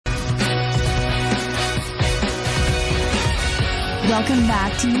Welcome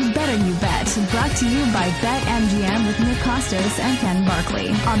back to You Better You Bet, brought to you by BetMGM with Nick Costos and Ken Barkley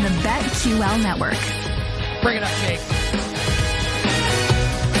on the BetQL network. Bring it up, Jake.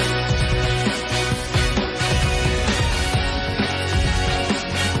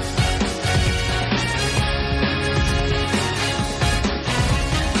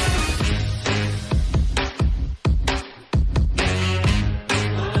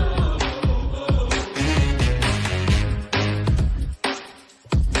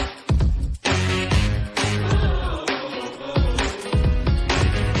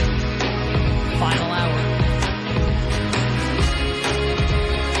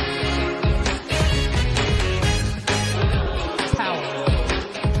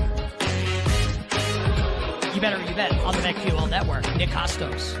 Nick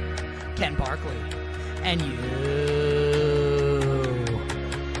Costos, Ken Barkley, and you.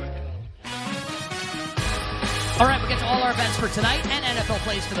 All right, we get to all our events for tonight and NFL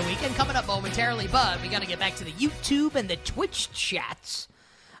plays for the weekend coming up momentarily, but we got to get back to the YouTube and the Twitch chats.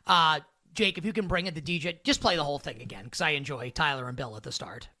 Jake, if you can bring in the DJ, just play the whole thing again, because I enjoy Tyler and Bill at the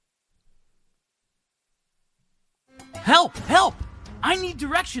start. Help! Help! I need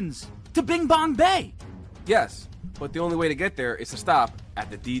directions to Bing Bong Bay. Yes, but the only way to get there is to stop at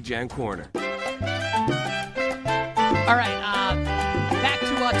the DJ Corner. All right, back to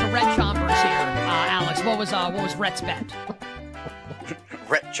Rhett Chambers here. Alex, what was Rhett's bet?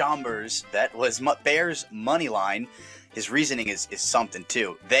 Rhett Chambers' bet was Bears money line. His reasoning is something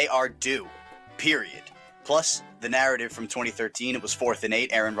too. They are due, period. Plus the narrative from 2013, it was 4th and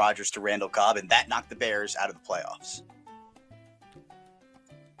 8, Aaron Rodgers to Randall Cobb, and that knocked the Bears out of the playoffs.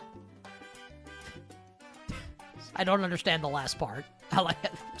 I don't understand the last part. I like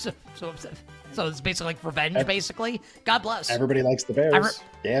it. So it's basically like revenge, basically. God bless. Everybody likes the Bears.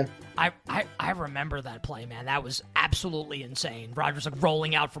 I remember that play, man. That was absolutely insane. Rodgers like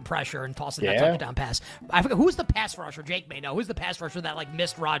rolling out from pressure and tossing that touchdown pass. I forget who's the pass rusher. Jake may know. Who's the pass rusher that like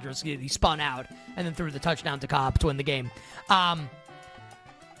missed Rodgers? He spun out and then threw the touchdown to Cobb to win the game. I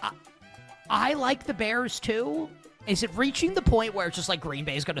like the Bears too. Is it reaching the point where it's just like Green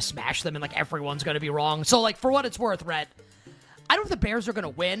Bay is going to smash them and like everyone's going to be wrong? So like for what it's worth, Rhett, I don't know if the Bears are going to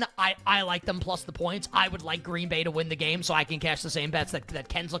win. I like them plus the points. I would like Green Bay to win the game so I can cash the same bets that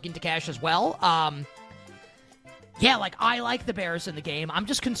Ken's looking to cash as well. Yeah, like I like the Bears in the game. I'm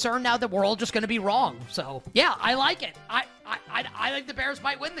just concerned now that we're all just going to be wrong. So yeah, I like it. I think the Bears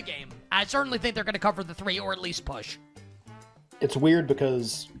might win the game. I certainly think they're going to cover the 3 or at least push. It's weird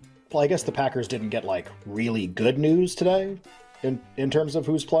because, well, I guess the Packers didn't get like really good news today in terms of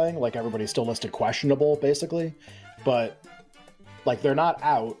who's playing. Like everybody's still listed questionable, basically. But like they're not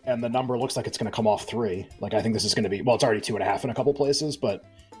out, and the number looks like it's going to come off 3. Like I think this is going to be, well, it's already 2.5 in a couple places, but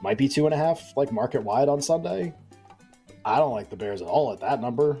might be 2.5 like market wide on Sunday. I don't like the Bears at all at that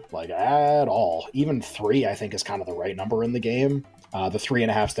number, like at all. Even 3, I think, is kind of the right number in the game. The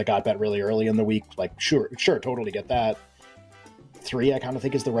 3.5s that got bet really early in the week, like sure, totally get that. 3, I kind of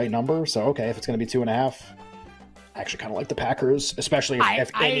think is the right number. So okay, if it's going to be 2.5, I actually kind of like the Packers, especially if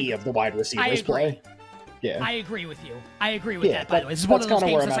any of the wide receivers play. Yeah, I agree with you. I agree with that. By the way, this is one of those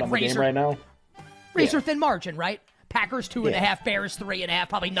games that's like razor thin margin, right? Packers 2.5, Bears 3.5,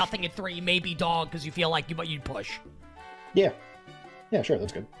 probably nothing at 3, maybe dog because you feel like you'd push. Yeah, sure,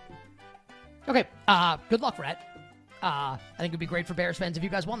 that's good. Okay, good luck, Rhett. I think it'd be great for Bears fans if you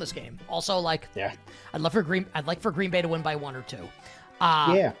guys won this game. Also, like, I'd like for Green Bay to win by 1 or 2.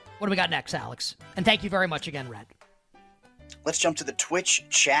 What do we got next, Alex? And thank you very much again, Rhett. Let's jump to the Twitch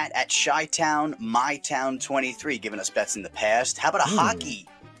chat at Chi-Town, MyTown23, giving us bets in the past. How about a hockey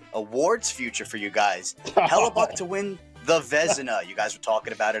awards future for you guys? Hellebuck to win the Vezina. You guys were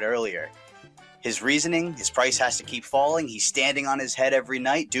talking about it earlier. His reasoning, his price has to keep falling. He's standing on his head every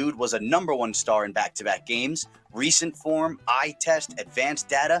night. Dude was a #1 star in back-to-back games. Recent form, eye test, advanced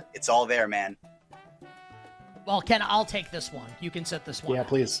data. It's all there, man. Well, Ken, I'll take this one. You can set this one. Yeah,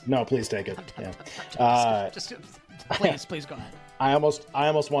 please. No, please take it. Please go ahead. I almost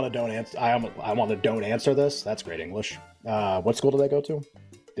want to don't answer. I want to don't answer this. That's great English. What school did I go to?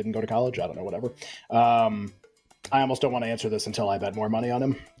 Didn't go to college. I don't know. Whatever. I almost don't want to answer this until I bet more money on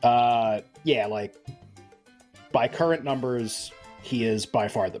him. Like by current numbers, he is by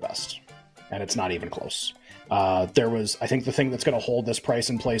far the best, and it's not even close. I think the thing that's going to hold this price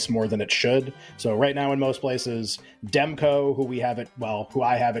in place more than it should. So right now in most places, Demko, who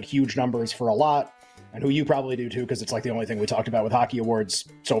I have at huge numbers for a lot, and who you probably do too, because it's like the only thing we talked about with hockey awards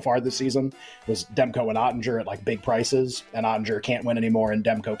so far this season was Demko and Ottinger at like big prices, and Ottinger can't win anymore and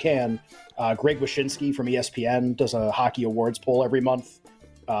Demko can. Greg Wyshynski from ESPN does a hockey awards poll every month,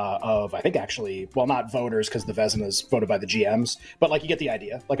 of, I think actually, well, not voters because the Vezina is voted by the GMs, but like you get the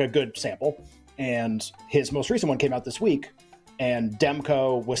idea, like a good sample. And his most recent one came out this week, and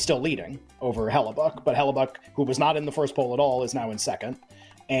Demko was still leading over Hellebuck, but Hellebuck, who was not in the first poll at all, is now in second.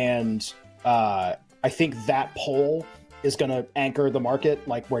 And I think that poll is going to anchor the market,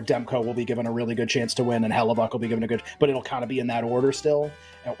 like where Demko will be given a really good chance to win and Hellebuck will be given a good, but it'll kind of be in that order still,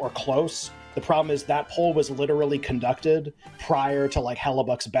 or close. The problem is that poll was literally conducted prior to like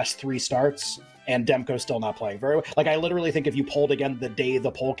Hellebuck's best 3 starts, and Demko's still not playing very well. Like, I literally think if you polled again the day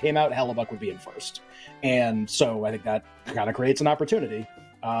the poll came out, Hellebuck would be in first. And so I think that kind of creates an opportunity.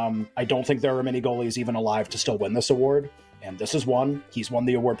 I don't think there are many goalies even alive to still win this award, and this is one. He's won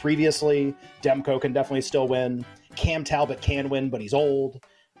the award previously. Demko can definitely still win. Cam Talbot can win, but he's old.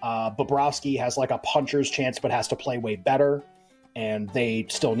 Bobrovsky has like a puncher's chance, but has to play way better. And they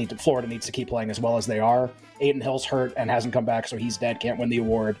still need to, Florida needs to keep playing as well as they are. Aiden Hill's hurt and hasn't come back, so he's dead, can't win the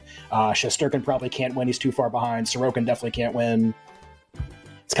award. Shesterkin probably can't win, he's too far behind. Sorokin definitely can't win.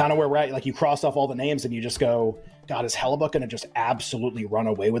 It's kind of where we're at, like you cross off all the names and you just go, God, is Hellebuck going to just absolutely run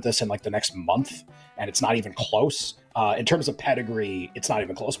away with this in like the next month? And it's not even close. In terms of pedigree, it's not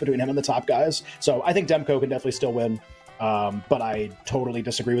even close between him and the top guys. So I think Demko can definitely still win. But I totally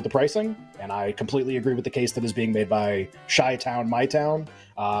disagree with the pricing, and I completely agree with the case that is being made by Chi-Town, my town,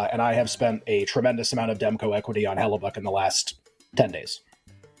 and I have spent a tremendous amount of Demko equity on Hellebuck in the last 10 days.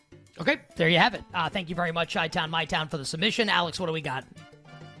 Okay, there you have it. Thank you very much, Chi-Town, my town, for the submission. Alex, what do we got?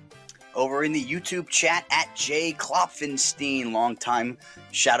 Over in the YouTube chat at Jay Klopfenstein, long time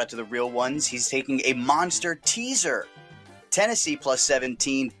shout out to the real ones. He's taking a monster teaser. Tennessee plus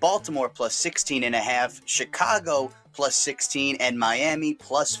 17, Baltimore plus 16.5, Chicago plus 16, and Miami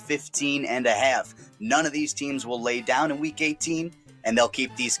plus 15.5. None of these teams will lay down in Week 18, and they'll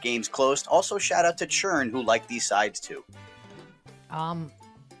keep these games close. Also, shout out to Churn, who like these sides too.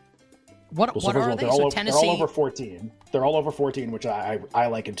 What are they? So Tennessee, they're all over 14. They're all over 14, which I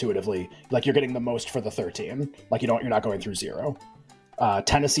like intuitively. Like you're getting the most for the 13. Like you're not going through 0.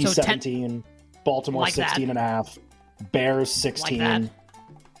 Tennessee so 17, Baltimore like 16.5, Bears 16, like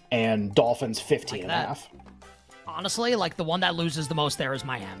and Dolphins 15.5. Honestly, like the one that loses the most there is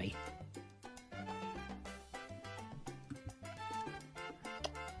Miami.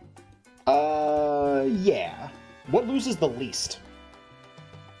 Yeah. What loses the least?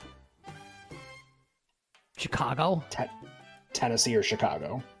 Chicago? Tennessee or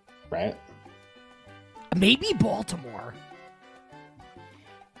Chicago, right? Maybe Baltimore.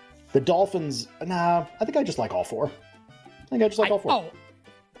 The Dolphins, nah, I think I just like all 4. I think I just like all 4.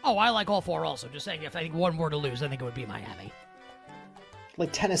 Oh, I like all 4 also. Just saying, if I think one were to lose, I think it would be Miami.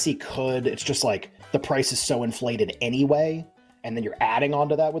 Like, Tennessee could. It's just like the price is so inflated anyway, and then you're adding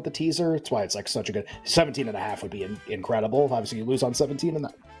onto that with the teaser. That's why it's like such a good 17.5 would be incredible. Obviously, you lose on 17 and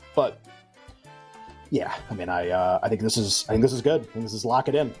that, but yeah, I mean, I think this is good. I think this is lock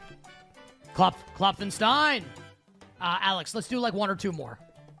it in. Klopfenstein. Alex, let's do like 1 or 2 more.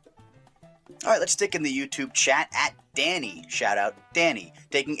 All right, let's stick in the YouTube chat at Danny. Shout out Danny,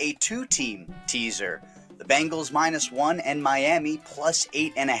 taking a 2-team teaser. The Bengals -1 and Miami plus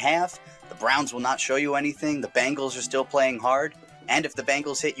 8.5. The Browns will not show you anything. The Bengals are still playing hard. And if the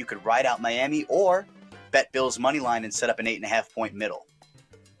Bengals hit, you could ride out Miami or bet Bills money line and set up an 8.5-point middle.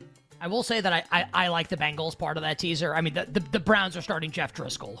 I will say that I like the Bengals part of that teaser. I mean, the Browns are starting Jeff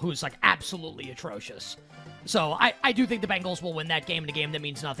Driscoll, who's like absolutely atrocious. So I do think the Bengals will win that game in a game that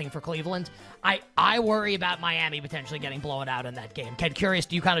means nothing for Cleveland. I worry about Miami potentially getting blown out in that game. Ken, curious,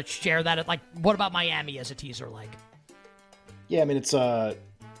 do you kind of share that? Like, what about Miami as a teaser leg? Yeah, I mean, it's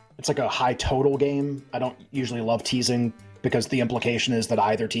like a high total game. I don't usually love teasing because the implication is that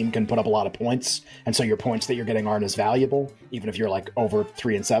either team can put up a lot of points, and so your points that you're getting aren't as valuable, even if you're like over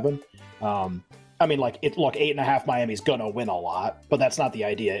 3 and 7. I mean, like, 8.5 Miami's gonna win a lot, but that's not the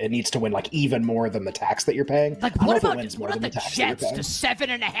idea. It needs to win like even more than the tax that you're paying. Like, what about the Jets to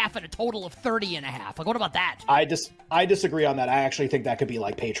 7.5 and a total of 30.5? Like, what about that? I disagree on that. I actually think that could be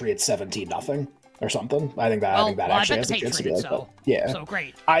like Patriots 17-0 or something. I think that actually has a chance to be like that. Yeah. So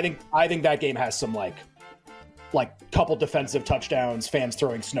great. I think that game has some like couple defensive touchdowns, fans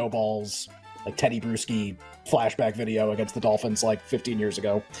throwing snowballs, like Teddy Bruschi flashback video against the Dolphins like 15 years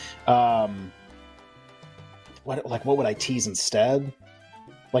ago. What would I tease instead?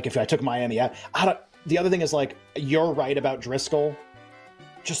 Like if I took Miami out, the other thing is like, you're right about Driscoll.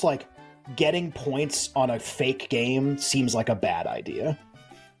 Just like getting points on a fake game seems like a bad idea.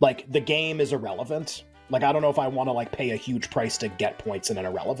 Like the game is irrelevant. Like, I don't know if I want to like pay a huge price to get points in an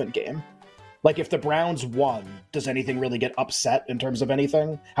irrelevant game. Like if the Browns won, does anything really get upset in terms of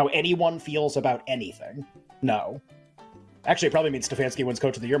anything? How anyone feels about anything? No. Actually, it probably means Stefanski wins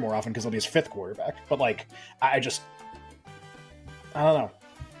Coach of the Year more often because he'll be his 5th quarterback. But like, I don't know.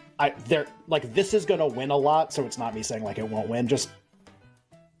 This is gonna win a lot, so it's not me saying like it won't win. Just,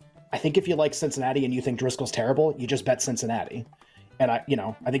 I think if you like Cincinnati and you think Driscoll's terrible, you just bet Cincinnati. And I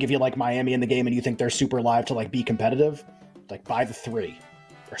think if you like Miami in the game and you think they're super live to like be competitive, like buy the 3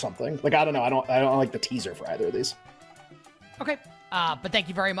 or something. Like, I don't know. I don't like the teaser for either of these. Okay. But thank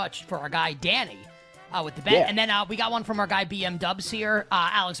you very much for our guy Danny with the bet. Yeah. And then we got one from our guy BM Dubs here.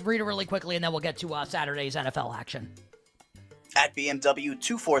 Alex, read it really quickly, and then we'll get to Saturday's NFL action. At BMW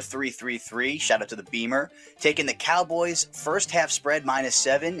 24333, shout out to the Beamer, taking the Cowboys first half spread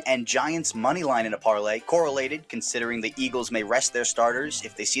 -7 and Giants money line in a parlay, correlated considering the Eagles may rest their starters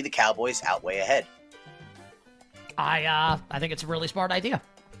if they see the Cowboys out way ahead. I think it's a really smart idea.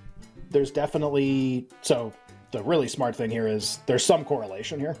 There's definitely, so the really smart thing here is there's some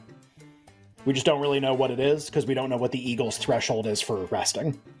correlation here. We just don't really know what it is because we don't know what the Eagles threshold is for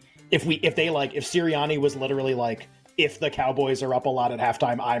resting. If Sirianni was literally like, if the Cowboys are up a lot at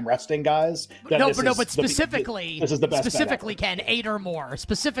halftime, I'm resting guys. But specifically, this is the best. Specifically, Ken, 8 or more.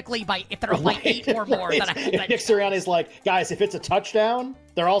 Specifically, if they're up by 8 or more, then if Nick Sirianni's like, guys, if it's a touchdown,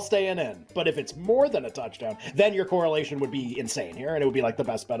 they're all staying in. But if it's more than a touchdown, then your correlation would be insane here, and it would be like the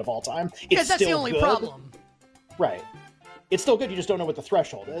best bet of all time. Because that's the only problem. Right. It's still good. You just don't know what the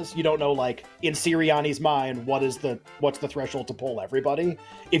threshold is. You don't know, like, in Sirianni's mind, what's the threshold to pull everybody.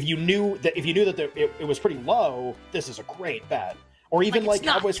 If you knew that it was pretty low, this is a great bet. Or even like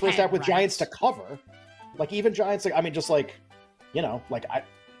Cowboys first half with Giants to cover. Like even Giants, I mean, just like,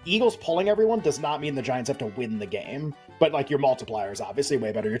 Eagles pulling everyone does not mean the Giants have to win the game. But like your multiplier is obviously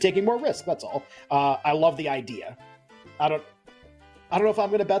way better. You're taking more risk. That's all. I love the idea. I don't know if I'm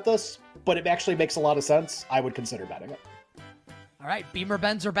going to bet this, but it actually makes a lot of sense. I would consider betting it. All right, Beamer,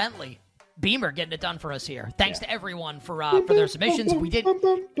 Benz, or Bentley. Beamer getting it done for us here. Thanks to everyone for their submissions. We did.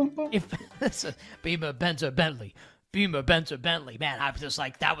 Beamer, Benz, or Bentley. Beamer, Benz, or Bentley. Man, I was just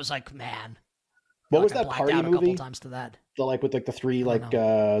like, that was like, man. What was that party movie? A couple times to that. With the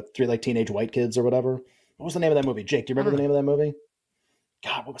three teenage white kids or whatever. What was the name of that movie? Jake, do you remember the name of that movie?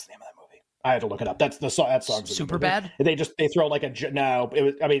 God, what was the name of that movie? I had to look it up. That's the song. That song's Super Bad. They throw like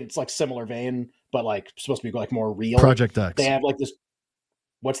it's like similar vein, but like supposed to be like more real. Project X. They have like this.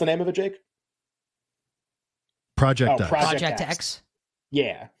 What's the name of it, Jake? Project X. Project X.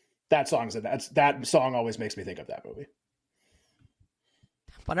 Yeah, that song's in that song always makes me think of that movie.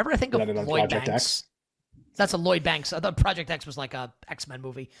 Whenever I think of Lloyd Banks, X? That's a Lloyd Banks. I thought Project X was like a X-Men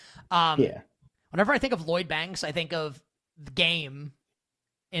movie. Yeah. Whenever I think of Lloyd Banks, I think of the Game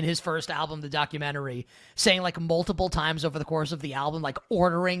in his first album, the documentary, saying like multiple times over the course of the album, like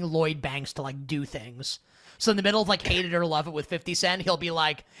ordering Lloyd Banks to like do things. So in the middle of like Hate It or Love It with 50 Cent, he'll be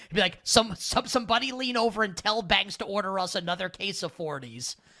like, somebody lean over and tell Banks to order us another case of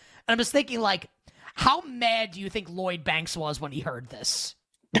 40s. And I'm just thinking like, how mad do you think Lloyd Banks was when he heard this?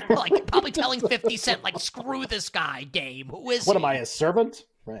 Like probably telling 50 Cent like, screw this guy, Game. Who is what he? Am I, his servant?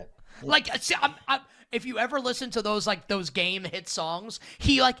 Right. Like, if you ever listen to those Game hit songs,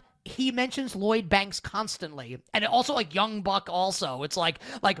 he mentions Lloyd Banks constantly, and also like Young Buck. Also, it's like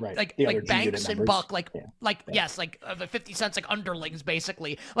Banks and Buck, yes, the 50 Cent's like underlings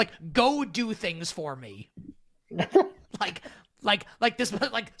basically. Like, go do things for me. like this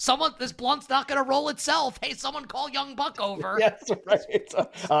blunt's not gonna roll itself. Hey, someone call Young Buck over. Yes,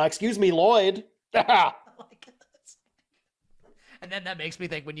 right. Excuse me, Lloyd. And then that makes me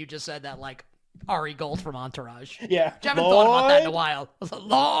think when you just said that, like, Ari Gold from Entourage. Yeah. I haven't thought about that in a while.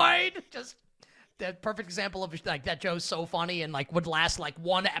 Lloyd! Just that perfect example of, like, that show's so funny and, like, would last, like,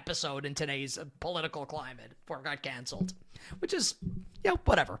 one episode in today's political climate before it got canceled. Which is,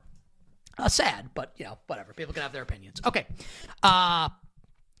 whatever. Sad, but, whatever. People can have their opinions. Okay. I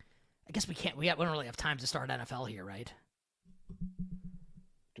guess we don't really have time to start NFL here, right?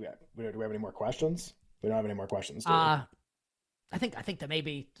 Do we have any more questions? We don't have any more questions, do we? I think that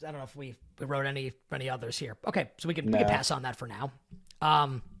maybe, I don't know if we wrote any others here. Okay, so we can pass on that for now.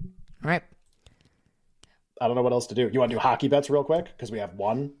 All right. I don't know what else to do. You want to do hockey bets real quick? Because we have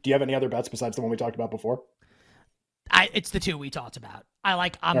one. Do you have any other bets besides the one we talked about before? It's the two we talked about. I'm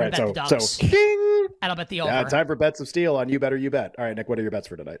going to bet the Ducks. King! And I'll bet the over. Time for bets of steel on You Better You Bet. All right, Nick, what are your bets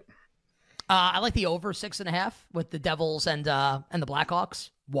for tonight? I like the over 6.5 with the Devils and the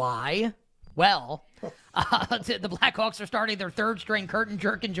Blackhawks. Why? Well, the Blackhawks are starting their third-string curtain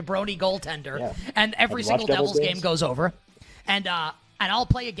jerking jabroni goaltender, and every single Devils game goes over. And I'll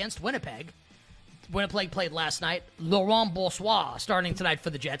play against Winnipeg. Winnipeg played last night. Laurent Brossoit starting tonight for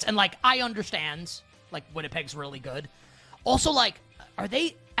the Jets. And, like, I understand, like, Winnipeg's really good. Also, like, are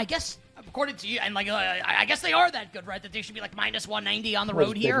they, I guess, According to you, and like, I guess they are that good, right? That they should be like minus 190 on the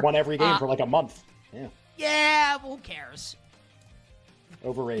road here. They've won every game for like a month. Yeah. Yeah, well, who cares?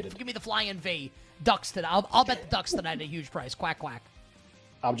 Overrated. Give me the flying V. Ducks tonight. I'll bet the Ducks tonight at a huge price. Quack, quack.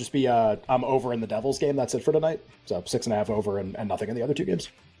 I'll just be, I'm over in the Devils game. That's it for tonight. So 6.5 over and nothing in the other two games.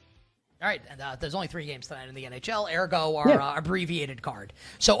 All right, and there's only 3 games tonight in the NHL, ergo our abbreviated card.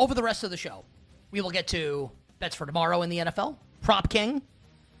 So over the rest of the show, we will get to bets for tomorrow in the NFL, Prop King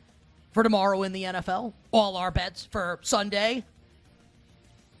for tomorrow in the NFL, all our bets for Sunday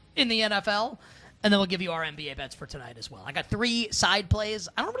in the NFL, and then we'll give you our NBA bets for tonight as well. I got 3 side plays.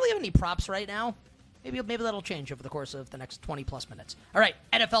 I don't really have any props right now. Maybe that'll change over the course of the next 20-plus minutes. All right,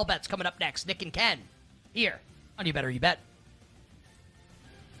 NFL bets coming up next. Nick and Ken here on You Better You Bet.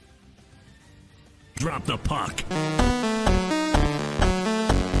 Drop the puck.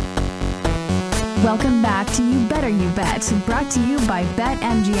 Welcome back to You Better You Bet, brought to you by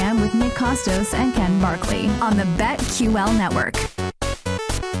BetMGM with Nick Costos and Ken Barkley on the BetQL network.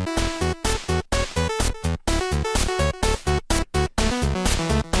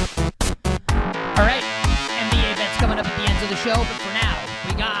 All right, NBA bets coming up at the end of the show, but for now,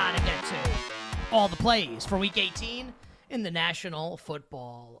 we gotta get to all the plays for Week 18 in the National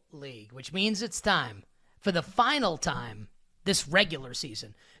Football League, which means it's time for the final time this regular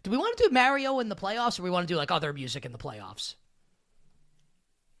season. Do we want to do Mario in the playoffs, or we want to do like other music in the playoffs?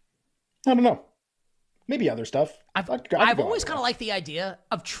 I don't know. Maybe other stuff. I've always kind of liked the idea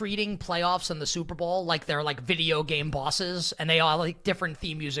of treating playoffs and the Super Bowl like they're like video game bosses, and they all like different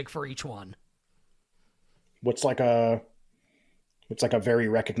theme music for each one. What's like a very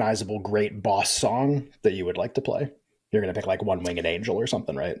recognizable great boss song that you would like to play? You're going to pick like One Winged Angel or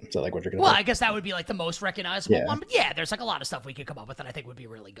something, right? Is that like what you're going to pick? I guess that would be like the most recognizable one. But yeah, there's like a lot of stuff we could come up with that I think would be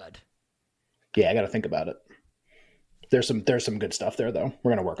really good. Yeah, I got to think about it. There's some good stuff there though.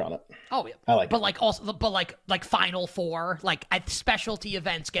 We're going to work on it. Oh yeah. I like but it. like Final Four, like at specialty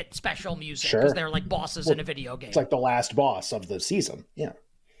events get special music Sure. because they're like bosses in a video game. It's like the last boss of the season. Yeah.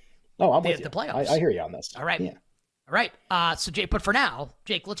 No, I'm with you. The playoffs. I hear you on this. All right. Yeah. All right. So Jake, but for now,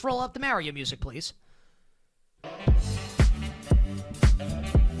 Jake, let's roll up the Mario music, please.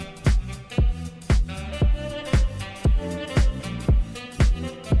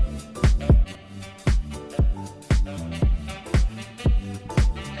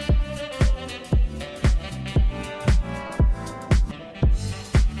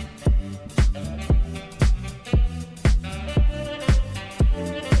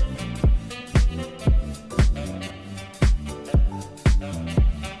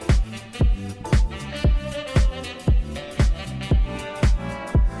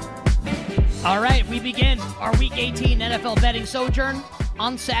 All right, we begin our Week 18 NFL betting sojourn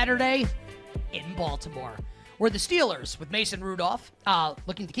on Saturday in Baltimore, where the Steelers, with Mason Rudolph,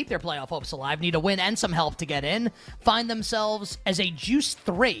 looking to keep their playoff hopes alive, need a win and some help to get in, find themselves as a juice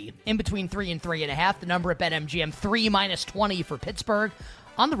 3, in between 3 and 3.5. The number at BetMGM, 3 minus 20 for Pittsburgh.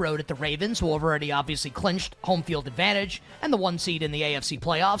 On the road at the Ravens, who have already obviously clinched home field advantage and the 1 seed in the AFC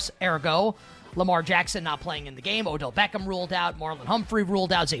playoffs. Ergo, Lamar Jackson not playing in the game. Odell Beckham ruled out. Marlon Humphrey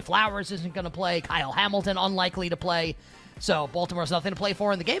ruled out. Zay Flowers isn't going to play. Kyle Hamilton unlikely to play. So Baltimore's nothing to play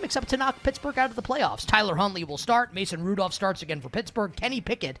for in the game except to knock Pittsburgh out of the playoffs. Tyler Huntley will start. Mason Rudolph starts again for Pittsburgh. Kenny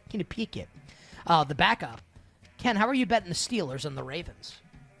Pickett, the backup. Ken, how are you betting the Steelers and the Ravens?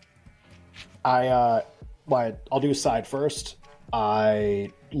 I'll do side first.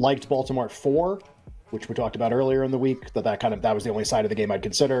 I liked Baltimore at 4, which we talked about earlier in the week. That was the only side of the game I'd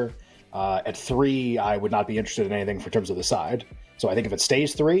consider. At 3, I would not be interested in anything for terms of the side. So I think if it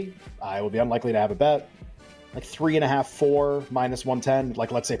stays 3, I will be unlikely to have a bet. Like 3.5, 4, minus 110.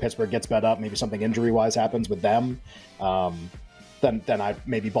 Like let's say Pittsburgh gets bet up, maybe something injury-wise happens with them. Then I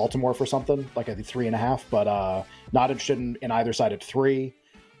maybe Baltimore for something, like I think 3.5. But not interested in either side at 3.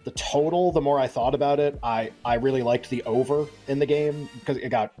 The total, the more I thought about it, I really liked the over in the game because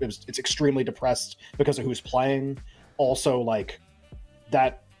it's extremely depressed because of who's playing. Also, like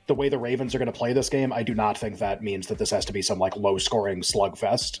that. The way the Ravens are going to play this game, I do not think that means that this has to be some like low-scoring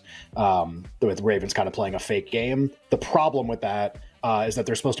slugfest. With the Ravens kind of playing a fake game. The problem with that is that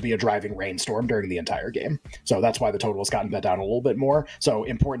there's supposed to be a driving rainstorm during the entire game. So that's why the total has gotten bet down a little bit more. So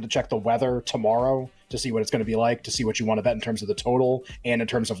important to check the weather tomorrow to see what it's going to be like, to see what you want to bet in terms of the total and in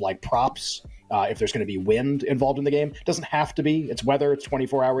terms of like props. If there's going to be wind involved in the game. It doesn't have to be. It's weather. It's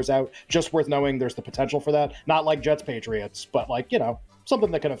 24 hours out. Just worth knowing there's the potential for that. Not like Jets-Patriots, but like,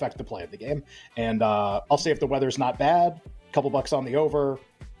 something that can affect the play of the game. And I'll say if the weather's not bad, a couple bucks on the over,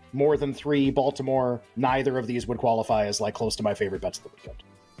 more than 3 Baltimore, neither of these would qualify as like close to my favorite bets of the weekend.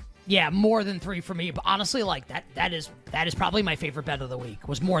 Yeah, more than 3 for me. But honestly, like that is probably my favorite bet of the week.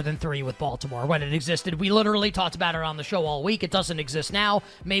 Was more than 3 with Baltimore when it existed. We literally talked about it on the show all week. It doesn't exist now.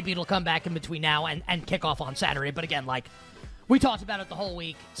 Maybe it'll come back in between now and kick off on Saturday. But again, like we talked about it the whole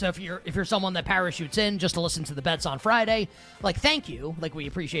week. So if you're someone that parachutes in just to listen to the bets on Friday, like thank you. Like we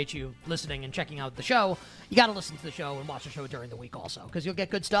appreciate you listening and checking out the show. You got to listen to the show and watch the show during the week also because you'll get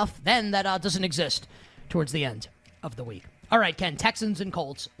good stuff then that doesn't exist towards the end of the week. All right, Ken, Texans and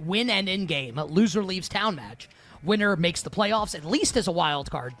Colts, win and in-game. Loser leaves town match. Winner makes the playoffs, at least as a wild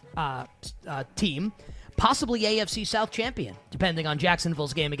card team. Possibly AFC South champion, depending on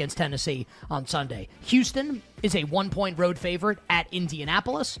Jacksonville's game against Tennessee on Sunday. Houston is a 1-point road favorite at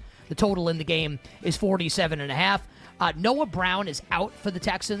Indianapolis. The total in the game is 47.5. Noah Brown is out for the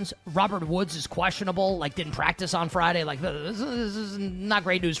Texans. Robert Woods is questionable, didn't practice on Friday. This is not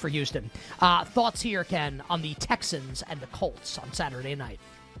great news for Houston. Thoughts here, Ken, on the Texans and the Colts on Saturday night?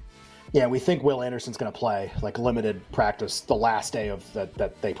 Yeah, we think Will Anderson's going to play, limited practice the last day of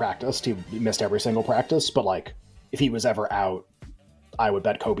that they practiced. He missed every single practice, but, if he was ever out, I would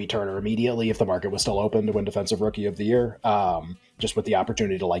bet Kobe Turner immediately if the market was still open to win Defensive Rookie of the Year, just with the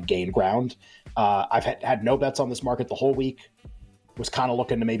opportunity to, gain ground. I've had no bets on this market the whole week. Was kind of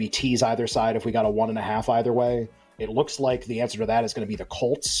looking to maybe tease either side if we got a 1.5 either way. It looks like the answer to that is going to be the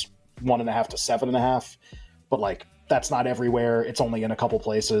Colts, 1.5 to 7.5. But, that's not everywhere. It's only in a couple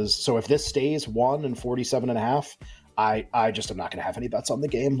places. So if this stays 1 and 47.5, I just am not going to have any bets on the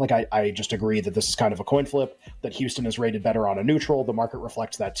game. I just agree that this is kind of a coin flip, that Houston is rated better on a neutral. The market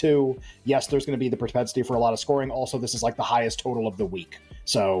reflects that too. Yes, there's going to be the propensity for a lot of scoring. Also, this is the highest total of the week.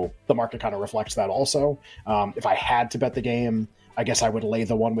 So the market kind of reflects that also. If I had to bet the game, I guess I would lay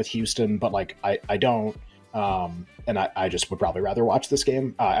the 1 with Houston, but I don't. And I just would probably rather watch this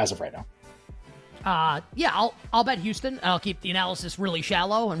game as of right now. Yeah, I'll bet Houston, and I'll keep the analysis really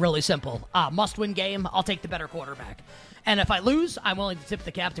shallow and really simple. Must-win game, I'll take the better quarterback. And if I lose, I'm willing to tip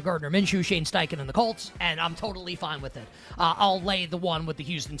the cap to Gardner Minshew, Shane Steichen, and the Colts, and I'm totally fine with it. I'll lay the 1 with the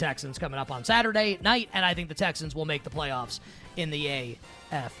Houston Texans coming up on Saturday night, and I think the Texans will make the playoffs in the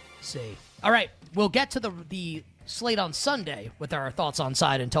AFC. All right, we'll get to the slate on Sunday with our thoughts on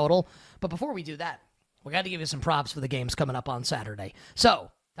side and total, but before we do that, we got to give you some props for the games coming up on Saturday.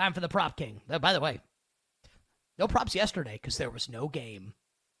 So, time for the Prop King. By the way, no props yesterday because there was no game.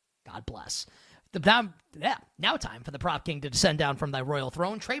 God bless. Now time for the Prop King to descend down from thy royal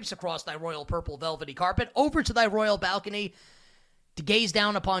throne, traipse across thy royal purple velvety carpet, over to thy royal balcony, to gaze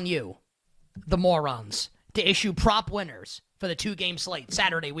down upon you, the morons, to issue prop winners for the 2-game slate,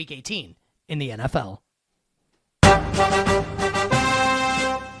 Saturday, Week 18, in the NFL.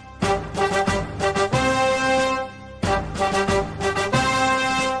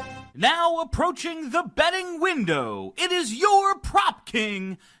 Now approaching the betting window, it is your prop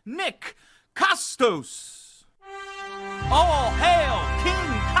king, Nick Costos. All hail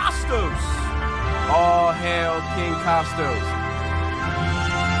King Costos. All hail King Costos.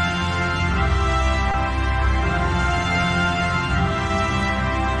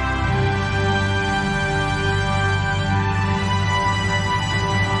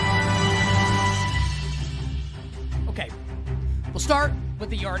 Okay, we'll start with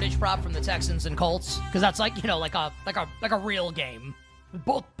the yardage prop from the Texans and Colts, because that's like a real game.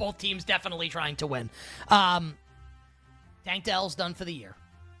 Both teams definitely trying to win. Tank Dell's done for the year.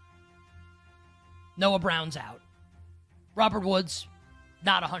 Noah Brown's out. Robert Woods,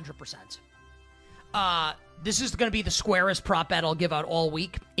 not 100%. This is going to be the squarest prop bet I'll give out all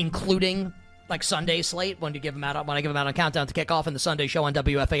week, including Sunday slate when I give them out on Countdown to Kickoff and the Sunday show on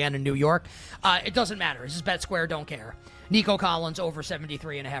WFAN in New York. It doesn't matter. This is bet square, don't care. Nico Collins over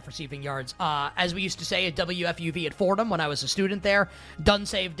 73.5 receiving yards. As we used to say at WFUV at Fordham when I was a student there, done,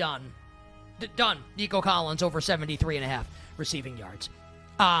 save, done. Done. Nico Collins over 73.5 receiving yards.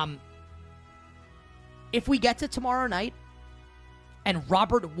 If we get to tomorrow night and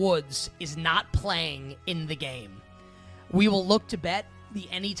Robert Woods is not playing in the game, we will look to bet the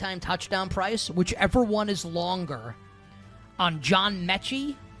anytime touchdown price, whichever one is longer, on John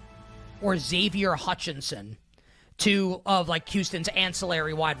Mechie or Xavier Hutchinson, two of Houston's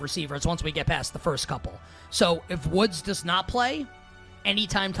ancillary wide receivers once we get past the first couple. So if Woods does not play,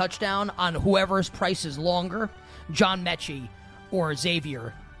 anytime touchdown on whoever's price is longer, John Mechie or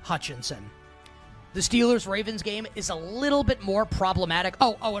Xavier Hutchinson. The Steelers-Ravens game is a little bit more problematic.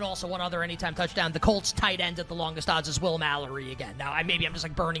 Oh, and also one other anytime touchdown. The Colts tight end at the longest odds is Will Mallory again. Now, I'm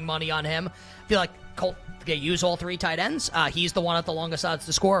just burning money on him. I feel like they use all 3 tight ends. He's the one at the longest odds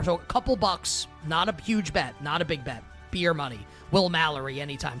to score. So a couple bucks, not a huge bet, not a big bet. Beer money. Will Mallory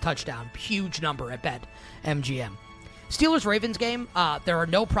anytime touchdown. Huge number at Bet MGM. Steelers-Ravens game, there are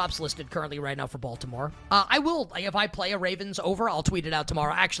no props listed currently right now for Baltimore. I will, if I play a Ravens over, I'll tweet it out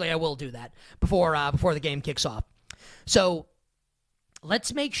tomorrow. Actually, I will do that before the game kicks off. So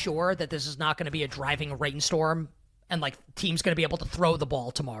let's make sure that this is not going to be a driving rainstorm and, like, team's going to be able to throw the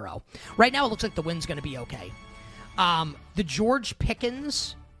ball tomorrow. Right now, it looks like the wind's going to be okay. The George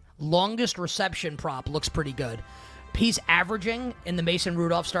Pickens longest reception prop looks pretty good. He's averaging, in the Mason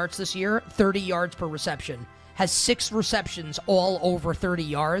Rudolph starts this year, 30 yards per reception. Has 6 receptions all over 30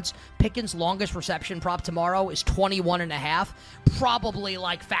 yards. Pickens' longest reception prop tomorrow is 21.5. Probably,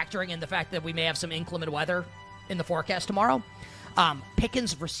 like, factoring in the fact that we may have some inclement weather in the forecast tomorrow.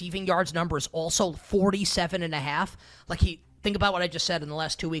 Pickens' receiving yards number is also 47.5. Like, think about what I just said in the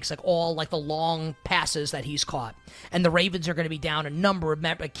last 2 weeks, like all like the long passes that he's caught. And the Ravens are going to be down a number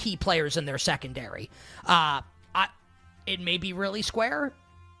of key players in their secondary. It may be really square.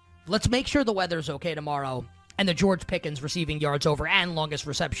 Let's make sure the weather's okay tomorrow. And the George Pickens receiving yards over and longest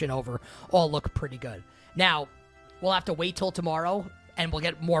reception over all look pretty good. Now, we'll have to wait till tomorrow, and we'll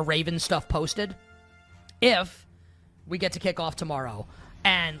get more Ravens stuff posted. If we get to kick off tomorrow,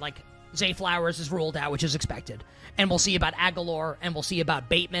 and, like, Zay Flowers is ruled out, which is expected. And we'll see about Aguilar, and we'll see about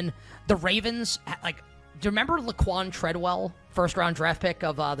Bateman. The Ravens, like, do you remember Laquan Treadwell, first-round draft pick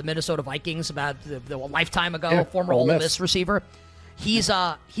of the Minnesota Vikings about a lifetime ago, yeah, former Ole Miss receiver? He's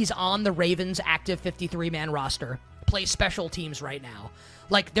on the Ravens' active 53-man roster, plays special teams right now.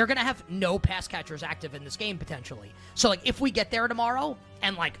 Like, they're going to have no pass catchers active in this game, potentially. So, like, if we get there tomorrow,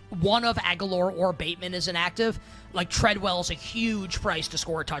 and, like, one of Aguilar or Bateman is inactive, like, Treadwell's a huge price to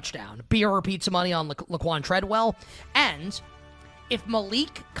score a touchdown. Beer or pizza money on Laquan Treadwell. And if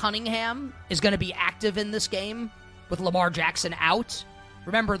Malik Cunningham is going to be active in this game with Lamar Jackson out,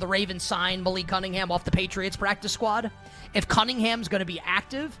 remember the Ravens signed Malik Cunningham off the Patriots practice squad? If Cunningham's going to be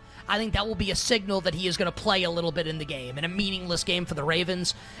active, I think that will be a signal that he is going to play a little bit in the game, in a meaningless game for the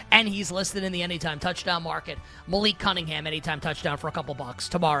Ravens, and he's listed in the anytime touchdown market. Malik Cunningham, anytime touchdown for a couple bucks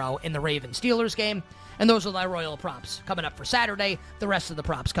tomorrow in the Ravens-Steelers game, and those are the Royal props coming up for Saturday, the rest of the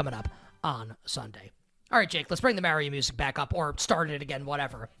props coming up on Sunday. All right, Jake, let's bring the Mario music back up, or start it again,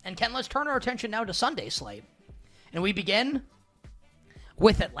 whatever. And Ken, let's turn our attention now to Sunday's slate. And we begin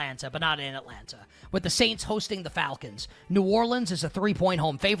with Atlanta, but not in Atlanta, with the Saints hosting the Falcons. New Orleans is a 3-point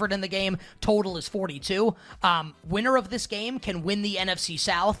home favorite in the game. Total is 42. Winner of this game can win the NFC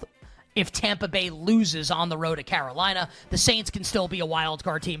South. If Tampa Bay loses on the road at Carolina, the Saints can still be a wild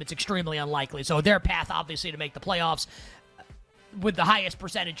card team. It's extremely unlikely. So their path, obviously, to make the playoffs with the highest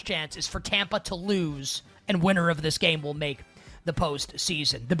percentage chance is for Tampa to lose, and winner of this game will make the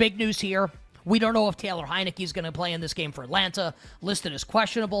postseason. The big news here, we don't know if Taylor Heineke is going to play in this game for Atlanta, listed as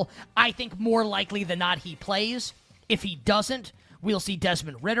questionable. I think more likely than not he plays. If he doesn't, we'll see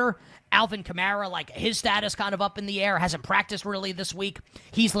Desmond Ridder. Alvin Kamara, like, his status kind of up in the air, hasn't practiced really this week.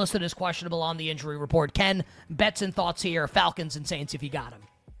 He's listed as questionable on the injury report. Ken, bets and thoughts here, Falcons and Saints if you got him.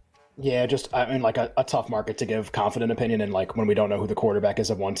 Yeah, just, I mean, like, a tough market to give confident opinion in, like, when we don't know who the quarterback is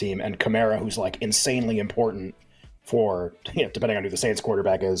of one team, and Kamara, who's, like, insanely important for, you know, depending on who the Saints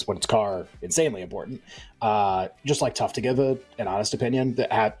quarterback is, when it's Carr, insanely important. Just, like, tough to give an honest opinion.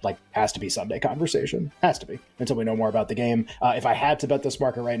 That has to be Sunday conversation. Has to be, until we know more about the game. If I had to bet this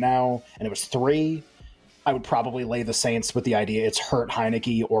market right now, and it was 3, I would probably lay the Saints with the idea it's Hurt,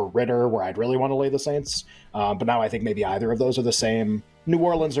 Heineke, or Ridder, where I'd really want to lay the Saints. But now I think maybe either of those are the same. New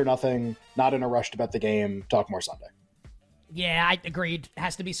Orleans or nothing, not in a rush to bet the game. Talk more Sunday. Yeah, I agreed.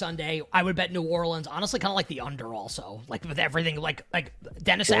 Has to be Sunday. I would bet New Orleans. Honestly, kind of like the under also. Like with everything, like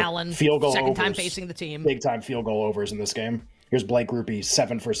Dennis Allen, field goal second overs. time facing the team. Big time field goal overs in this game. Here's Blake Grupe,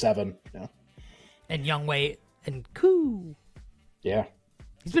 7 for 7. Yeah. And Youngway and Koo. Yeah.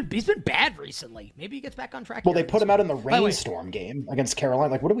 He's been bad recently. Maybe he gets back on track. Well, they put him out in the rainstorm game against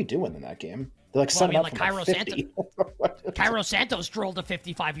Carolina. Like, what are we doing in that game? They're like setting up Cairo 50. Cairo Santos drilled a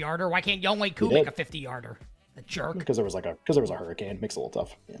 55-yarder. Why can't Youngway Koo make a 50-yarder? A jerk. Because there was a hurricane. Makes it a little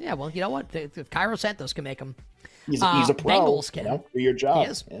tough. Yeah, well, you know what? If Cairo Santos can make them, he's a pro. Bengals can. You know, do your job.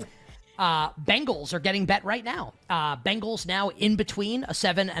 He is. Yeah. Bengals are getting bet right now. Bengals now in between a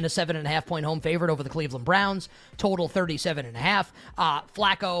 7 and a 7.5 point home favorite over the Cleveland Browns. Total 37.5.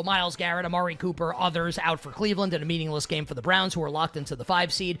 Flacco, Myles Garrett, Amari Cooper, others out for Cleveland in a meaningless game for the Browns, who are locked into the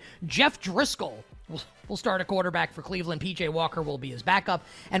 5 seed. Jeff Driscoll will start a quarterback for Cleveland. P.J. Walker will be his backup.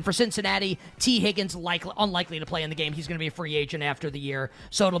 And for Cincinnati, T. Higgins unlikely to play in the game. He's going to be a free agent after the year.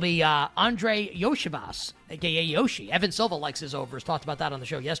 So it'll be Andre Yoshivas, a.k.a. Yoshi. Evan Silva likes his overs. Talked about that on the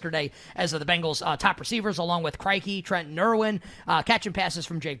show yesterday. As of the Bengals' top receivers, along with Crikey, Trenton Irwin, catching passes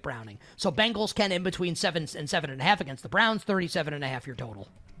from Jake Browning. So Bengals can in between 7 and 7.5 against the Browns. 37.5 your total.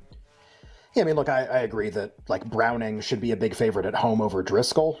 Yeah, I mean, look, I agree that, like, Browning should be a big favorite at home over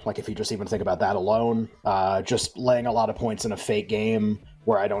Driscoll. Like, if you just even think about that alone, just laying a lot of points in a fake game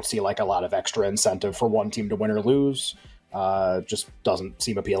where I don't see, like, a lot of extra incentive for one team to win or lose just doesn't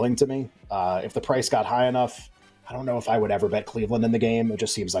seem appealing to me. If the price got high enough, I don't know if I would ever bet Cleveland in the game. It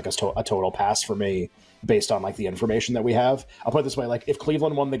just seems like a total pass for me based on, like, the information that we have. I'll put it this way, like, if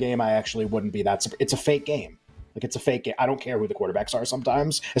Cleveland won the game, I actually wouldn't be that it's a fake game. Like, it's a fake game. I don't care who the quarterbacks are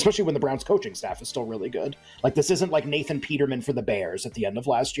sometimes, especially when the Browns coaching staff is still really good. Like, this isn't like Nathan Peterman for the Bears at the end of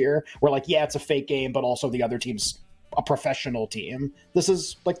last year, where, like, yeah, it's a fake game, but also the other team's a professional team. This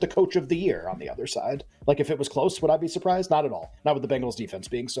is, like, the coach of the year on the other side. Like, if it was close, would I be surprised? Not at all. Not with the Bengals defense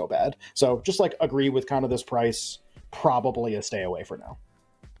being so bad. So just, like, agree with kind of this price. Probably a stay away for now.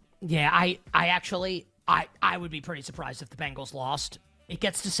 Yeah, I actually would be pretty surprised if the Bengals lost. It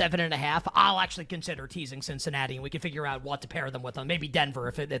gets to 7.5. I'll actually consider teasing Cincinnati, and we can figure out what to pair them with. Maybe Denver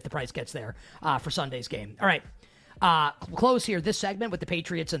if the price gets there for Sunday's game. All right. We'll close here this segment with the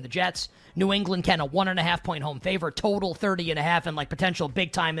Patriots and the Jets. New England can a 1.5-point home favorite, total 30.5, and like potential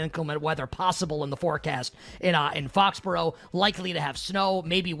big-time inclement weather possible in the forecast in Foxborough. Likely to have snow,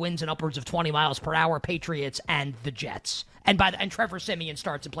 maybe winds in upwards of 20 miles per hour. Patriots and the Jets, and Trevor Siemian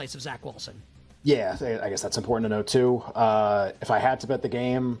starts in place of Zach Wilson. Yeah, I guess that's important to know, too. If I had to bet the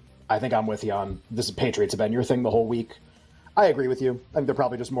game, I think I'm with you on this. Patriots have been your thing the whole week. I agree with you. I think they're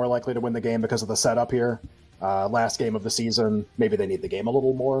probably just more likely to win the game because of the setup here. Last game of the season, maybe they need the game a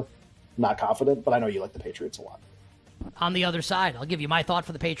little more. Not confident, but I know you like the Patriots a lot. On the other side, I'll give you my thought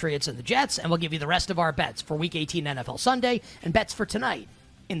for the Patriots and the Jets, and we'll give you the rest of our bets for Week 18 NFL Sunday and bets for tonight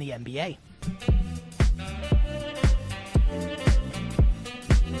in the NBA.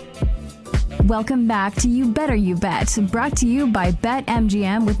 Welcome back to You Better You Bet, brought to you by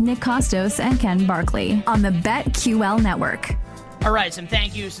BetMGM with Nick Costos and Ken Barkley on the BetQL network. All right, some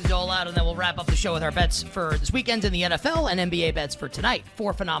thank yous to dole out, and then we'll wrap up the show with our bets for this weekend in the NFL and NBA bets for tonight.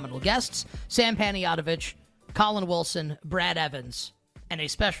 4 phenomenal guests: Sam Panayotovich, Colin Wilson, Brad Evans, and a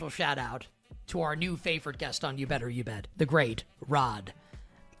special shout-out to our new favorite guest on You Better You Bet, the great Rod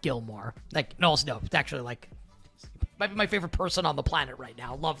Gilmore. It's actually like might be my favorite person on the planet right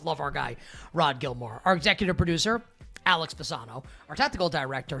now. Love our guy, Rod Gilmore. Our executive producer, Alex Fasano. Our technical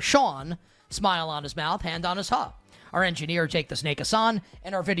director, Sean, smile on his mouth, hand on his hub. Our engineer, Jake the Snake Hassan.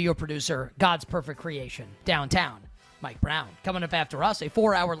 And our video producer, God's Perfect Creation, downtown, Mike Brown. Coming up after us, a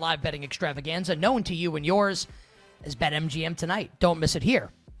 4-hour live betting extravaganza known to you and yours as BetMGM Tonight. Don't miss it here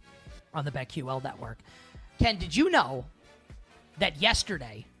on the BetQL network. Ken, did you know that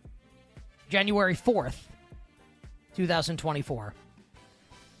yesterday, January 4th, 2024,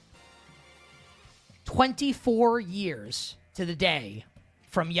 24 years to the day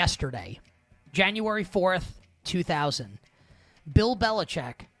from yesterday, January 4th, 2000, Bill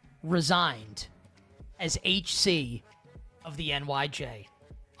Belichick resigned as HC of the NYJ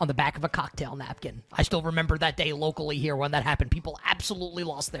on the back of a cocktail napkin. I still remember that day locally here when that happened. People absolutely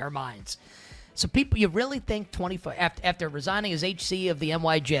lost their minds. So people, you really think 24 after resigning as HC of the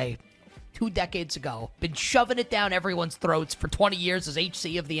NYJ 2 decades ago, been shoving it down everyone's throats for 20 years as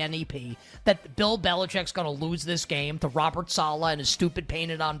HC of the NEP, that Bill Belichick's going to lose this game to Robert Saleh and his stupid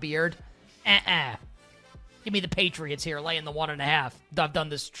painted-on beard? Give me the Patriots here, laying the 1.5. I've done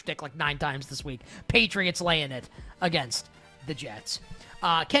this shtick like 9 times this week. Patriots laying it against the Jets.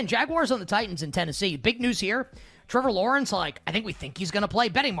 Ken, Jaguars on the Titans in Tennessee. Big news here. Trevor Lawrence, I think we think he's going to play.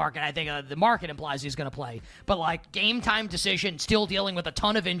 Betting market, I think the market implies he's going to play. But, game time decision, still dealing with a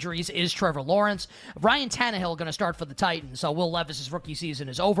ton of injuries, is Trevor Lawrence. Ryan Tannehill going to start for the Titans. So Will Levis's rookie season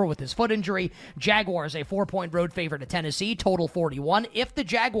is over with his foot injury. Jaguars, a 4-point road favorite at Tennessee, total 41. If the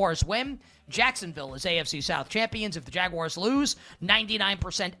Jaguars win, Jacksonville is AFC South champions. If the Jaguars lose,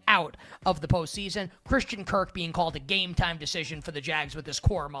 99% out of the postseason. Christian Kirk being called a game time decision for the Jags with his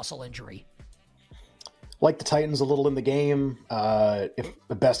core muscle injury. Like the Titans a little in the game. If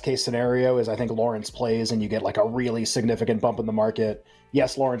the best case scenario is I think Lawrence plays and you get a really significant bump in the market.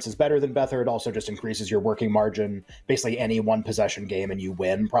 Yes, Lawrence is better than Beathard. Also just increases your working margin. Basically any one possession game and you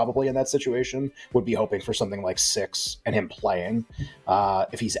win probably in that situation. Would be hoping for something like 6 and him playing.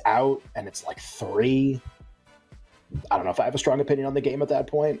 If he's out and it's 3, I don't know if I have a strong opinion on the game at that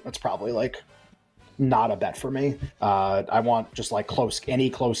point. That's probably not a bet for me. I want just any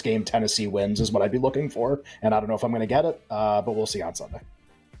close game Tennessee wins is what I'd be looking for. And I don't know if I'm going to get it, but we'll see on Sunday.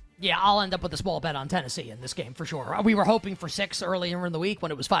 Yeah, I'll end up with a small bet on Tennessee in this game for sure. We were hoping for 6 earlier in the week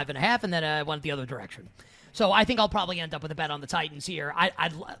when it was 5.5, and then I went the other direction. So I think I'll probably end up with a bet on the Titans here.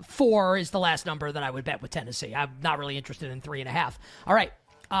 4 is the last number that I would bet with Tennessee. I'm not really interested in 3.5. All right.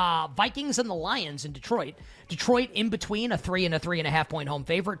 Vikings and the Lions in Detroit. Detroit in between, a 3 and a 3.5 point home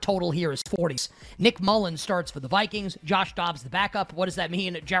favorite. Total here is 40. Nick Mullins starts for the Vikings. Josh Dobbs the backup. What does that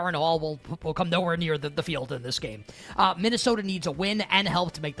mean? Jaron Hall will come nowhere near the field in this game. Minnesota needs a win and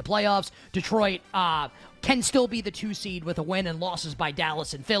help to make the playoffs. Detroit can still be the 2 seed with a win, and losses by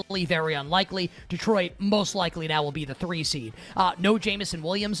Dallas and Philly, very unlikely. Detroit most likely now will be the 3 seed. No Jamison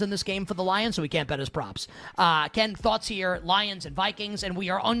Williams in this game for the Lions, so we can't bet his props. Ken, thoughts here, Lions and Vikings, and we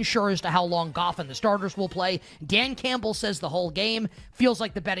are unsure as to how long Goff and the starters will play. Dan Campbell says the whole game. Feels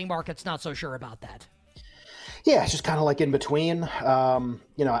like the betting market's not so sure about that. Yeah, it's just kind of like in between.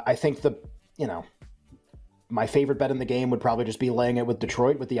 I think my favorite bet in the game would probably just be laying it with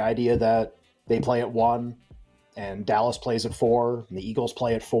Detroit, with the idea that they play at 1 and Dallas plays at 4 and the Eagles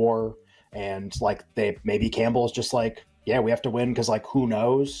play at 4. And maybe Campbell is just like, yeah, we have to win because who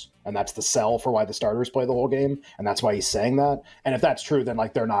knows? And that's the sell for why the starters play the whole game. And that's why he's saying that. And if that's true, then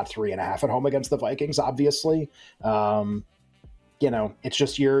they're not 3.5 at home against the Vikings, obviously. It's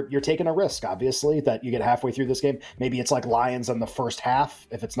just you're taking a risk, obviously, that you get halfway through this game. Maybe it's like Lions in the first half,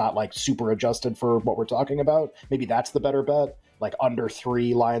 if it's not super adjusted for what we're talking about. Maybe that's the better bet, under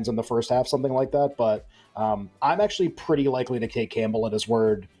 3 Lions in the first half, something like that. But I'm actually pretty likely to take Campbell at his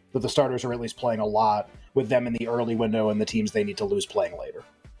word that the starters are at least playing a lot, with them in the early window and the teams they need to lose playing later.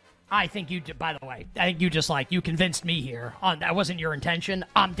 I think you, by the way, you convinced me here. That wasn't your intention.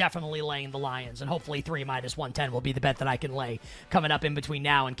 I'm definitely laying the Lions, and hopefully 3 minus 110 will be the bet that I can lay coming up in between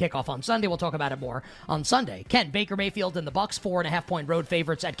now and kickoff on Sunday. We'll talk about it more on Sunday. Ken, Baker Mayfield and the Bucs, 4.5 point road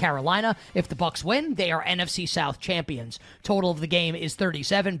favorites at Carolina. If the Bucs win, they are NFC South champions. Total of the game is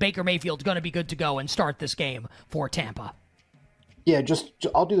 37. Baker Mayfield's going to be good to go and start this game for Tampa. Yeah,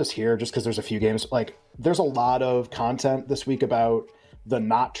 I'll do this here just because there's a few games. There's a lot of content this week about the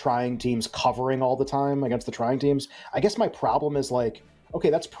not trying teams covering all the time against the trying teams. I guess my problem is okay,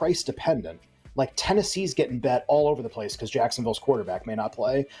 that's price dependent. Tennessee's getting bet all over the place because Jacksonville's quarterback may not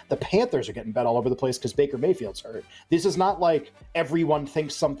play. The Panthers are getting bet all over the place because Baker Mayfield's hurt. This is not everyone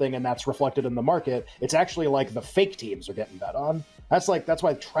thinks something and that's reflected in the market. It's actually the fake teams are getting bet on. That's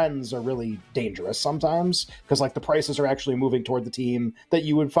why trends are really dangerous sometimes, because the prices are actually moving toward the team that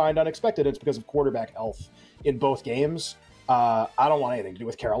you would find unexpected. It's because of quarterback health in both games. I don't want anything to do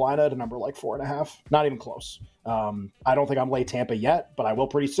with Carolina to number 4.5. Not even close. I don't think I'm late Tampa yet, but I will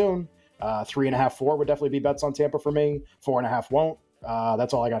pretty soon. 3.5, 4 would definitely be bets on Tampa for me. 4.5 won't.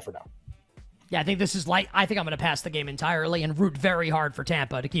 That's all I got for now. Yeah, I think this is I think I'm going to pass the game entirely and root very hard for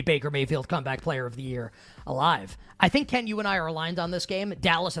Tampa to keep Baker Mayfield comeback player of the year alive. I think, Ken, you and I are aligned on this game.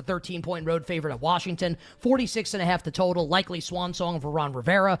 Dallas, a 13-point road favorite at Washington. 46.5 the total. Likely swan song for Ron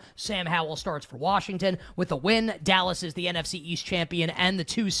Rivera. Sam Howell starts for Washington. With a win, Dallas is the NFC East champion and the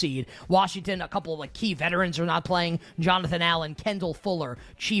 2 seed. Washington, a couple of key veterans are not playing. Jonathan Allen, Kendall Fuller,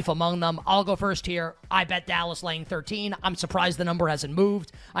 chief among them. I'll go first here. I bet Dallas laying 13. I'm surprised the number hasn't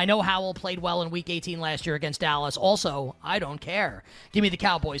moved. I know Howell played well in Week 18 last year against Dallas. Also, I don't care. Give me the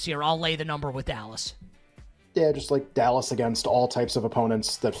Cowboys here. I'll lay the number with Dallas. Yeah, just Dallas against all types of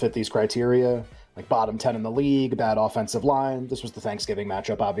opponents that fit these criteria. Bottom 10 in the league, bad offensive line. This was the Thanksgiving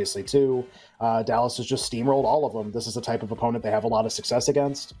matchup, obviously, too. Dallas has just steamrolled all of them. This is the type of opponent they have a lot of success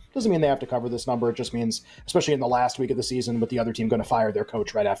against. Doesn't mean they have to cover this number. It just means, especially in the last week of the season, with the other team going to fire their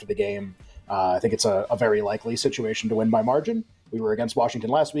coach right after the game, I think it's a very likely situation to win by margin. We were against Washington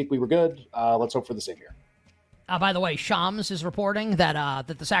last week. We were good. Let's hope for the same here. By the way, Shams is reporting that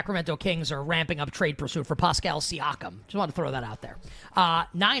the Sacramento Kings are ramping up trade pursuit for Pascal Siakam. Just want to throw that out there.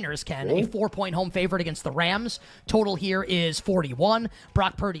 Niners, Ken, a 4-point home favorite against the Rams. Total here is 41.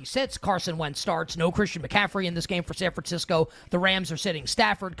 Brock Purdy sits. Carson Wentz starts. No Christian McCaffrey in this game for San Francisco. The Rams are sitting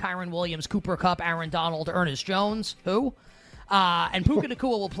Stafford, Kyron Williams, Cooper Kupp, Aaron Donald, Ernest Jones. Who? And Puka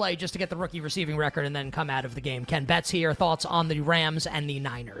Nacua will play just to get the rookie receiving record and then come out of the game. Ken, bets here. Thoughts on the Rams and the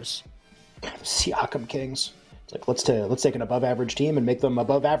Niners? Siakam Kings. Let's take an above-average team and make them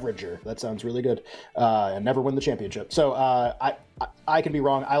above-averager. That sounds really good. And never win the championship. So I can be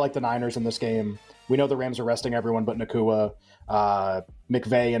wrong. I like the Niners in this game. We know the Rams are resting everyone but Nacua.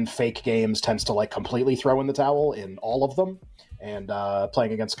 McVay in fake games tends to completely throw in the towel in all of them. And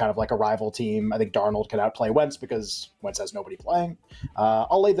playing against kind of a rival team, I think Darnold can outplay Wentz because Wentz has nobody playing.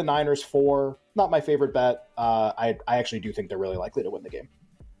 I'll lay the Niners 4. Not my favorite bet. I actually do think they're really likely to win the game.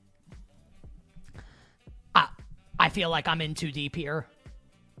 I feel like I'm in too deep here.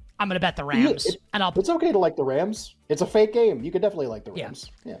 I'm going to bet the Rams. It's okay to like the Rams. It's a fake game. You could definitely like the Rams.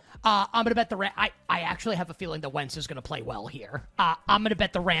 Yeah. I'm going to bet the Rams. I actually have a feeling that Wentz is going to play well here. I'm going to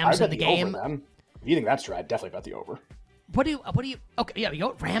bet the Rams in the game. Over, if you think that's true, I'd definitely bet the over. What do you, okay, yeah, you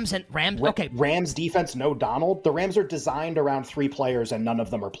go Rams, okay. Rams defense, no Donald. The Rams are designed around 3 players and none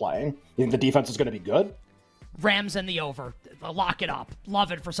of them are playing. You think the defense is going to be good? Rams and the over. Lock it up.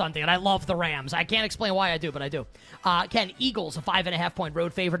 Love it for Sunday, and I love the Rams. I can't explain why I do, but I do. Ken, Eagles, a 5.5-point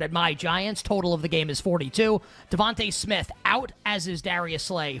road favorite at my Giants. Total of the game is 42. Devontae Smith out, as is Darius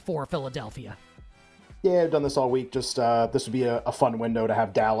Slay for Philadelphia. Yeah, I've done this all week. Just this would be a fun window to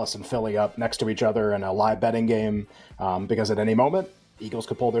have Dallas and Philly up next to each other in a live betting game because at any moment, Eagles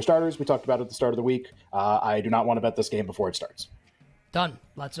could pull their starters. We talked about it at the start of the week. I do not want to bet this game before it starts. Done.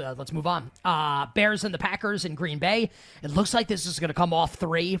 Let's move on. Bears and the Packers in Green Bay. It looks like this is going to come off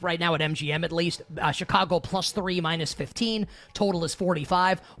 3 right now at MGM at least. Chicago +3 -15. Total is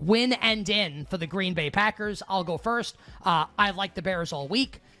 45. Win and in for the Green Bay Packers. I'll go first. I like the Bears all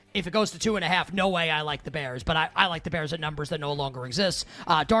week. If it goes to 2.5, no way I like the Bears, but I like the Bears at numbers that no longer exist.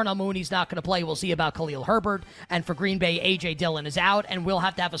 Darnell Mooney's not going to play. We'll see about Khalil Herbert. And for Green Bay, A.J. Dillon is out, and we'll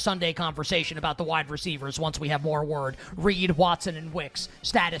have to have a Sunday conversation about the wide receivers once we have more word. Reed, Watson, and Wicks.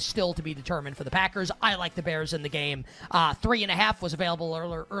 Status still to be determined for the Packers. I like the Bears in the game. 3.5 was available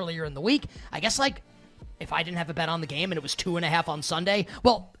earlier in the week. I guess, if I didn't have a bet on the game and it was 2.5 on Sunday,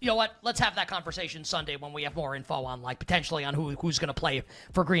 well, you know what? Let's have that conversation Sunday when we have more info on, potentially on who's going to play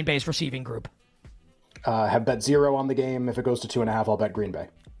for Green Bay's receiving group. Have bet 0 on the game. If it goes to 2.5, I'll bet Green Bay.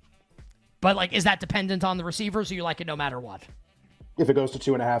 But, is that dependent on the receivers, or you like it no matter what? If it goes to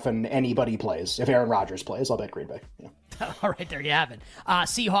 2.5 and anybody plays, if Aaron Rodgers plays, I'll bet Green Bay. Yeah. All right, there you have it.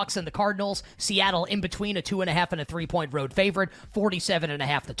 Seahawks and the Cardinals. Seattle in between a 2.5 and a 3-point road favorite.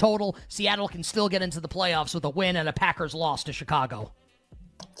 47.5 the total. Seattle can still get into the playoffs with a win and a Packers loss to Chicago.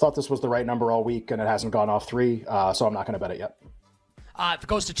 Thought this was the right number all week, and it hasn't gone off 3, so I'm not going to bet it yet. If it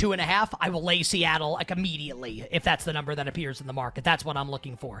goes to 2.5, I will lay Seattle immediately if that's the number that appears in the market. That's what I'm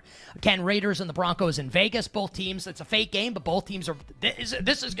looking for. Ken, Raiders and the Broncos in Vegas. Both teams, it's a fake game, but both teams are.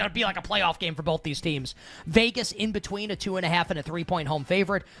 This is going to be like a playoff game for both these teams. Vegas in between a 2.5 and a 3-point home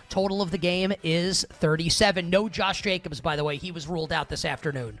favorite. Total of the game is 37. No Josh Jacobs, by the way. He was ruled out this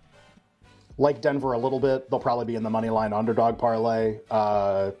afternoon. Like Denver a little bit. They'll probably be in the money line underdog parlay.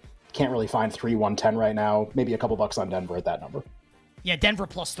 Can't really find 3-110 right now. Maybe a couple bucks on Denver at that number. Yeah, Denver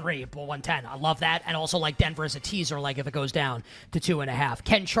 +3, 110. I love that. And also like Denver as a teaser, if it goes down to 2.5.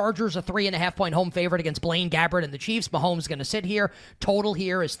 Ken, Chargers, a 3.5-point home favorite against Blaine Gabbert and the Chiefs. Mahomes going to sit here. Total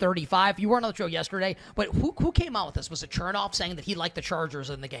here is 35. You weren't on the show yesterday, but who came out with this? Was it Chernoff saying that he liked the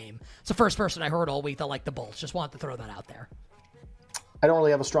Chargers in the game? It's the first person I heard all week that liked the Bulls. Just wanted to throw that out there. I don't really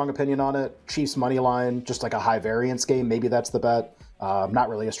have a strong opinion on it. Chiefs money line, just like a high variance game. Maybe that's the bet. Not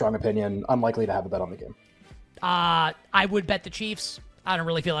really a strong opinion. Unlikely to have a bet on the game. I would bet the Chiefs. I don't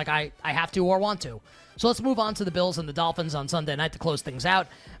really feel like I have to or want to. So let's move on to the Bills and the Dolphins on Sunday night to close things out.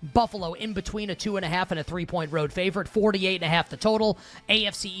 Buffalo in between a 2.5 and a 3-point road favorite. 48.5 the total.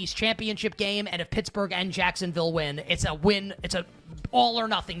 AFC East championship game. And if Pittsburgh and Jacksonville win, it's a win. It's a all or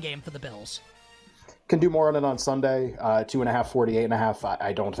nothing game for the Bills. Can do more on it on Sunday. 2.5, 48.5.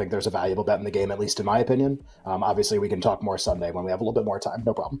 I don't think there's a valuable bet in the game, at least in my opinion. Obviously, we can talk more Sunday when we have a little bit more time.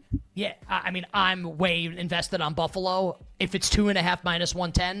 No problem. Yeah, I'm way invested on Buffalo. If it's 2.5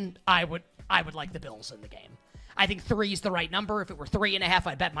 -110, I would like the Bills in the game. I think 3 is the right number. If it were 3.5,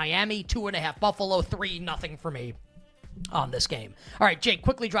 I'd bet Miami. 2.5 Buffalo. 3-0 for me on this game. All right, Jake,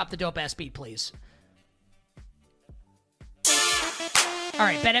 quickly drop the dope ass beat, please. All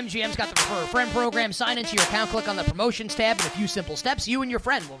right, BetMGM's got the Refer a Friend program. Sign into your account, click on the promotions tab. In a few simple steps, you and your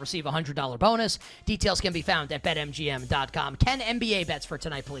friend will receive a $100 bonus. Details can be found at BetMGM.com. 10 NBA bets for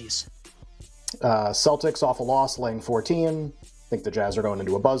tonight, please. Celtics off a loss, laying 14. Think the Jazz are going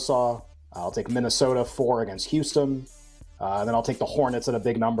into a buzzsaw. I'll take Minnesota 4 against Houston. And then I'll take the Hornets at a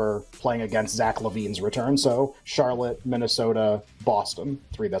big number playing against Zach LaVine's return. So Charlotte, Minnesota, Boston.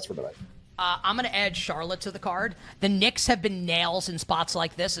 3 bets for tonight. I'm going to add Charlotte to the card. The Knicks have been nails in spots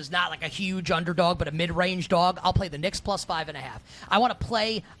like this. It's not like a huge underdog, but a mid-range dog. I'll play the Knicks +5.5. I want to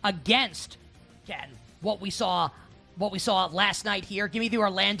play against, Ken, what we saw last night here. Give me the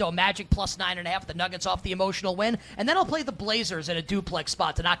Orlando Magic +9.5. The Nuggets off the emotional win. And then I'll play the Blazers in a duplex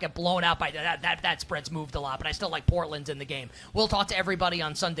spot to not get blown out by that spread's moved a lot, but I still like Portland in the game. We'll talk to everybody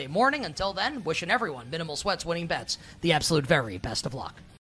on Sunday morning. Until then, wishing everyone minimal sweats, winning bets. The absolute very best of luck.